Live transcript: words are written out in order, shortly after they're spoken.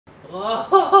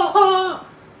Oh,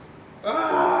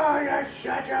 oh, you're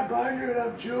such a bundle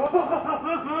of joy.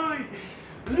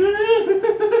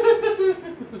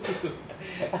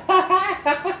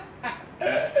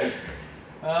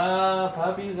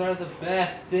 Puppies are the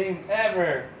best thing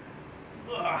ever.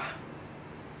 Ugh.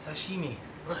 Sashimi,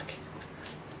 look.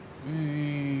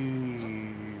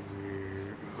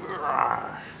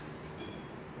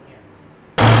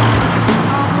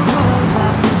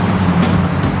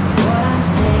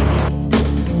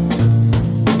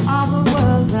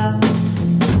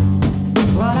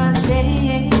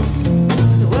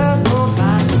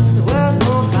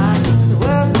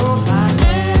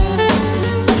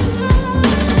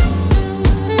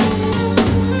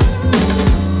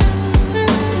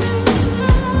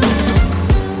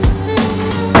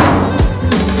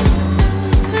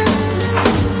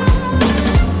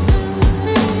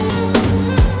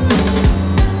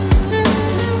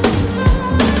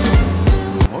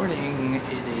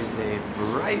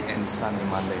 Sunny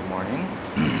Monday morning.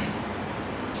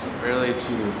 Early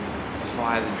to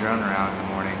fly the drone around in the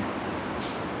morning.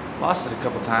 Lost it a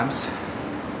couple times.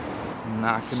 I'm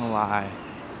not gonna lie,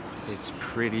 it's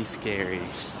pretty scary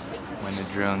when the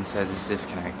drone says it's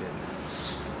disconnected.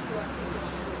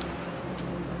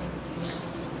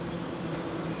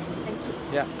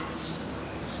 Yeah.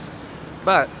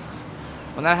 But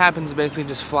when that happens, it basically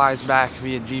just flies back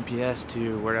via GPS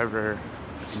to wherever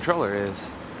the controller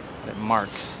is that it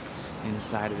marks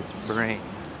inside of its brain.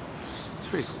 It's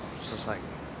pretty cool. So it's like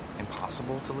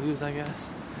impossible to lose, I guess.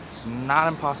 Not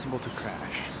impossible to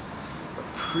crash, but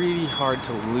pretty hard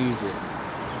to lose it.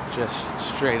 Just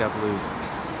straight up lose it.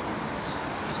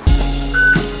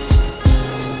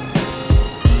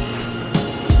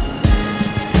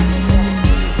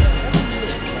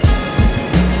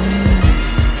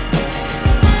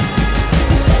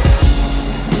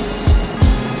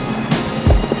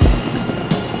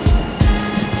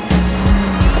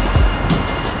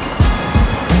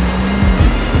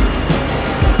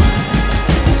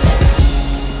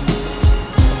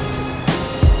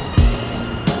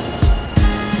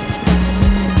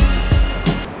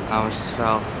 I almost just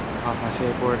fell off my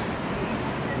skateboard in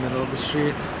the middle of the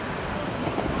street.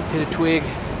 Hit a twig.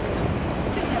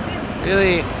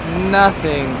 Really,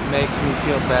 nothing makes me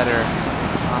feel better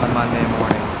on a Monday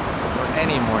morning, or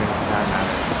any morning for that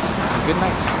matter. A good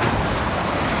night's sleep.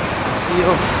 I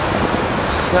feel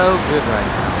so good right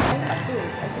now.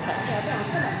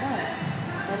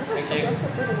 Thank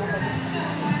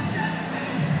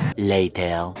you.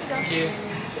 Later. Thank you.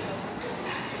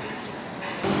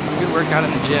 Good workout in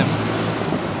the gym.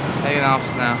 Heading in the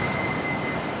office now.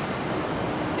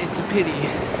 It's a pity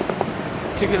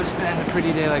to go spend a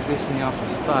pretty day like this in the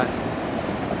office, but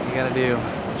you gotta do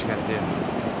what you gotta do.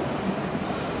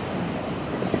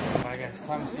 Bye guys.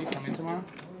 Thomas, do you come in tomorrow?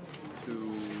 To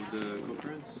the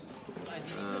conference?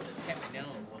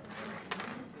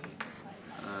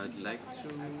 I'd like to.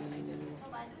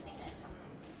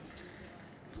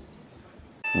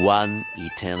 One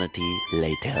eternity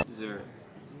later. Is there?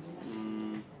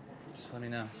 Just let me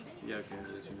know. Yeah, okay,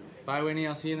 I'll let you know. Bye Winnie,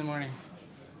 I'll see you in the morning.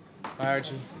 Bye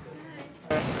Archie.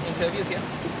 Interview here?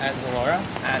 At Zalora?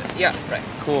 Yeah, right.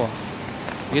 Cool.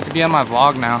 You get to be on my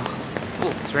vlog now.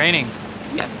 Cool. It's raining.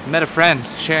 Yeah. I met a friend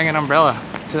sharing an umbrella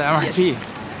to the MRT.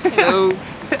 Yes. Hello.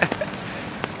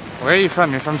 Where are you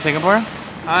from? You're from Singapore?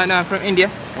 No, I'm from India,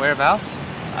 Whereabouts?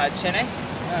 Chennai.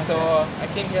 Okay. So I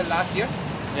came here last year.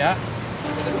 Yeah.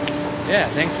 Yeah,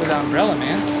 thanks for the umbrella,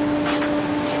 man.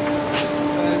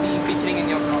 So I'll be featuring in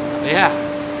your vlog. Yeah.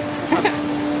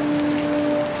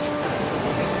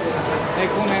 Hey,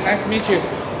 cool, man. Nice to meet you.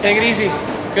 Take it easy.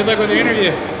 Good luck with your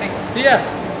interview. Thanks. See ya.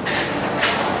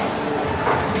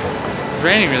 It's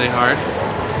raining really hard.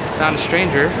 Found a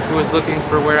stranger who was looking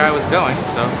for where I was going,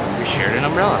 so we shared an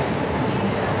umbrella.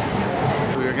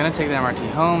 We were gonna take the MRT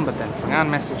home, but then Fangan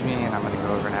messaged me and I'm gonna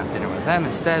go over and have dinner with them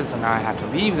instead, so now I have to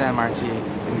leave the MRT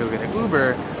and go get an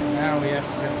Uber. Now we have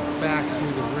to go back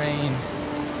through the rain.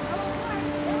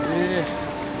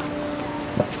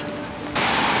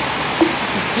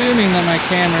 Just assuming that my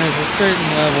camera is a certain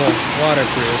level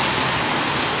waterproof.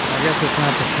 I guess it's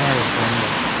not the smartest thing,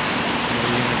 but what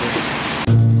are you gonna do?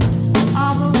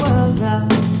 All the world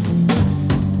knows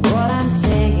what I'm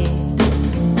saying.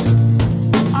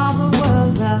 All the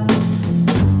world knows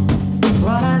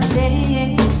what I'm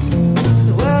saying.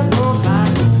 The world will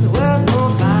find, the world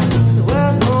will find, the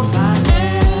world will find.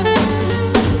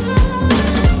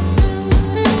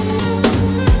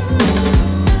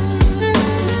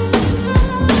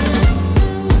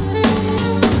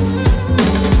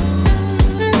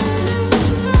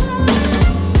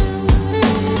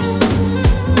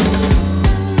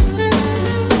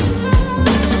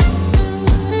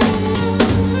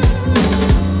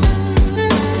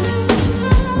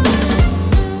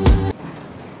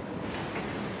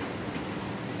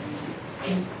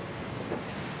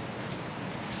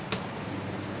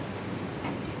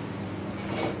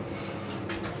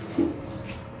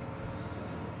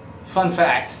 Fun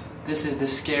fact, this is the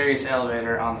scariest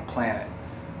elevator on the planet.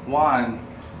 One,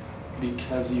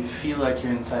 because you feel like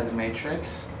you're inside the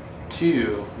Matrix.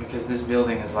 Two, because this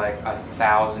building is like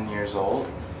 1,000 years old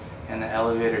and the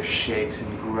elevator shakes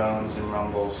and groans and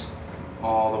rumbles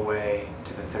all the way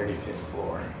to the 35th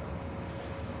floor.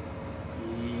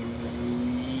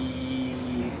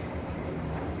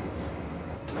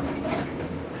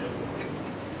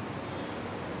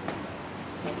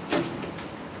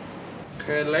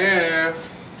 Hello.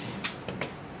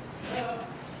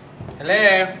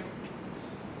 Hello.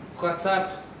 What's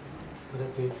up? What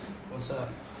up, dude? What's up?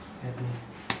 What's happening?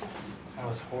 That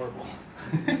was horrible.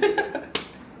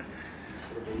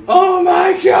 Oh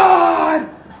my God!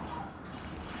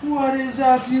 What is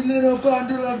up, you little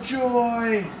bundle of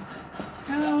joy?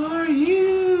 How are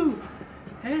you?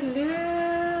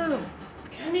 Hello.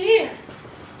 Come here.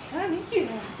 Come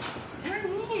here.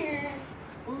 Come here.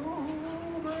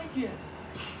 Oh my gosh.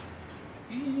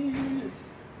 Ew.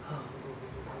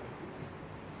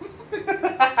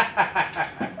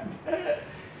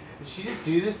 Does she just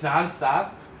do this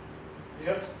non-stop?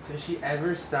 Yep. Does she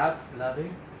ever stop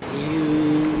loving?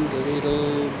 You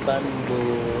little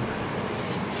bundle.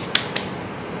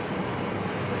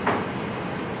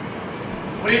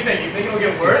 What do you think? You think it'll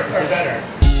get worse or better?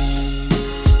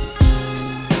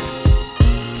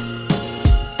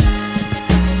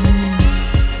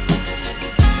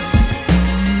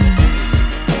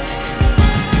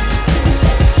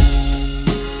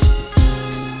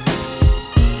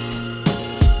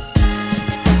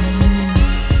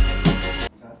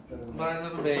 Bye,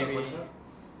 little baby.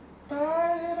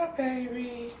 Bye, little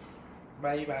baby.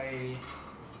 Bye, bye.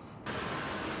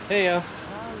 Hey, yo.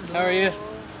 How are you?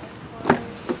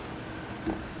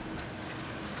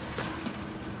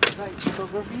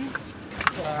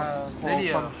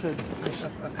 Video.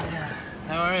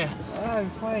 How are you? I'm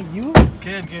fine. You?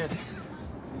 Good, good.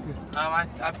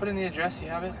 I put in the address. You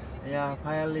have it? Yeah,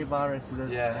 Paya Lebar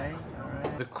residence. Yeah. Right?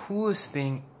 Alright. The coolest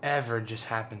thing ever just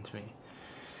happened to me.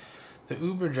 The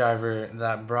Uber driver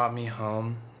that brought me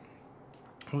home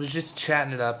was just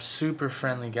chatting it up, super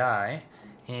friendly guy,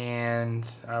 and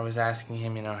I was asking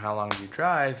him, you know, how long do you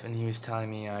drive? And he was telling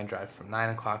me I drive from 9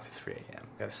 o'clock to 3 a.m.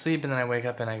 I go to sleep, and then I wake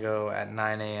up and I go at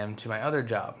 9 a.m. to my other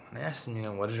job. And I asked him, you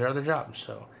know, what is your other job?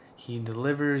 So he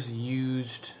delivers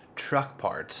used truck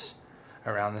parts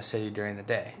around the city during the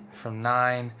day, from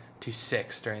 9 to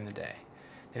 6 during the day.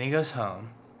 Then he goes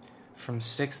home. From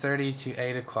 6:30 to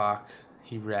 8 o'clock,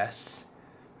 he rests.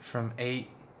 From 8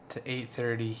 to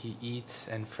 8:30, he eats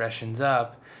and freshens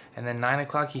up. And then 9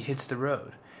 o'clock, he hits the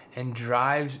road and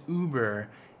drives Uber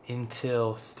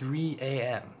until 3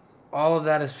 a.m. All of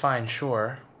that is fine,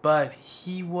 sure, but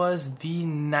he was the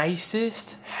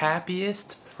nicest,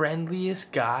 happiest,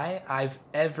 friendliest guy I've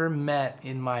ever met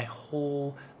in my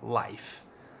whole life.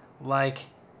 Like,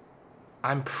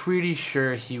 I'm pretty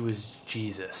sure he was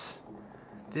Jesus.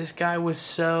 This guy was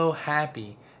so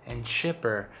happy and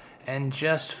chipper and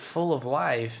just full of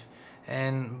life,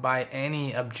 and by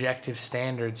any objective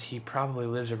standards, he probably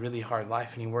lives a really hard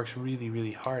life and he works really,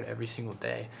 really hard every single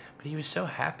day. But he was so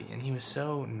happy and he was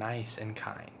so nice and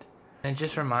kind. And it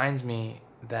just reminds me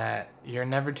that you're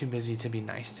never too busy to be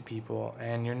nice to people,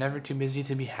 and you're never too busy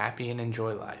to be happy and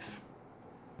enjoy life.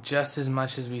 Just as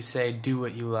much as we say, do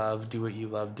what you love, do what you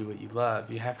love, do what you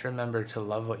love, you have to remember to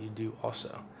love what you do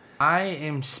also. I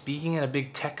am speaking at a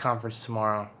big tech conference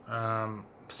tomorrow,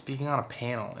 speaking on a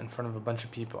panel in front of a bunch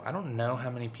of people. I don't know how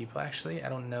many people, actually. I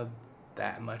don't know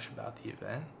that much about the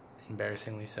event,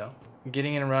 embarrassingly so.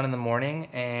 Getting in a run in the morning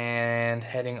and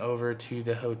heading over to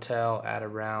the hotel at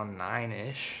around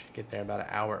 9-ish. Get there about an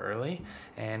hour early,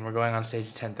 and we're going on stage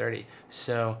at 10:30.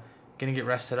 So, gonna get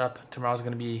rested up. Tomorrow's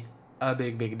gonna be a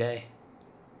big, big day.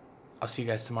 I'll see you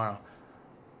guys tomorrow.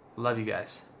 Love you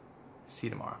guys. See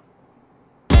you tomorrow.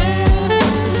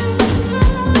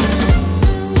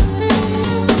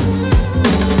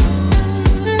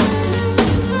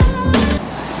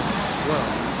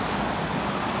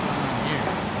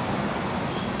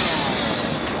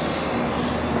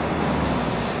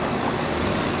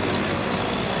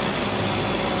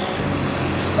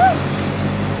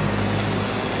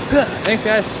 Thanks,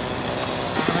 guys.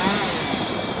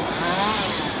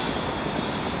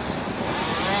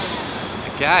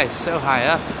 The guy's so high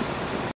up.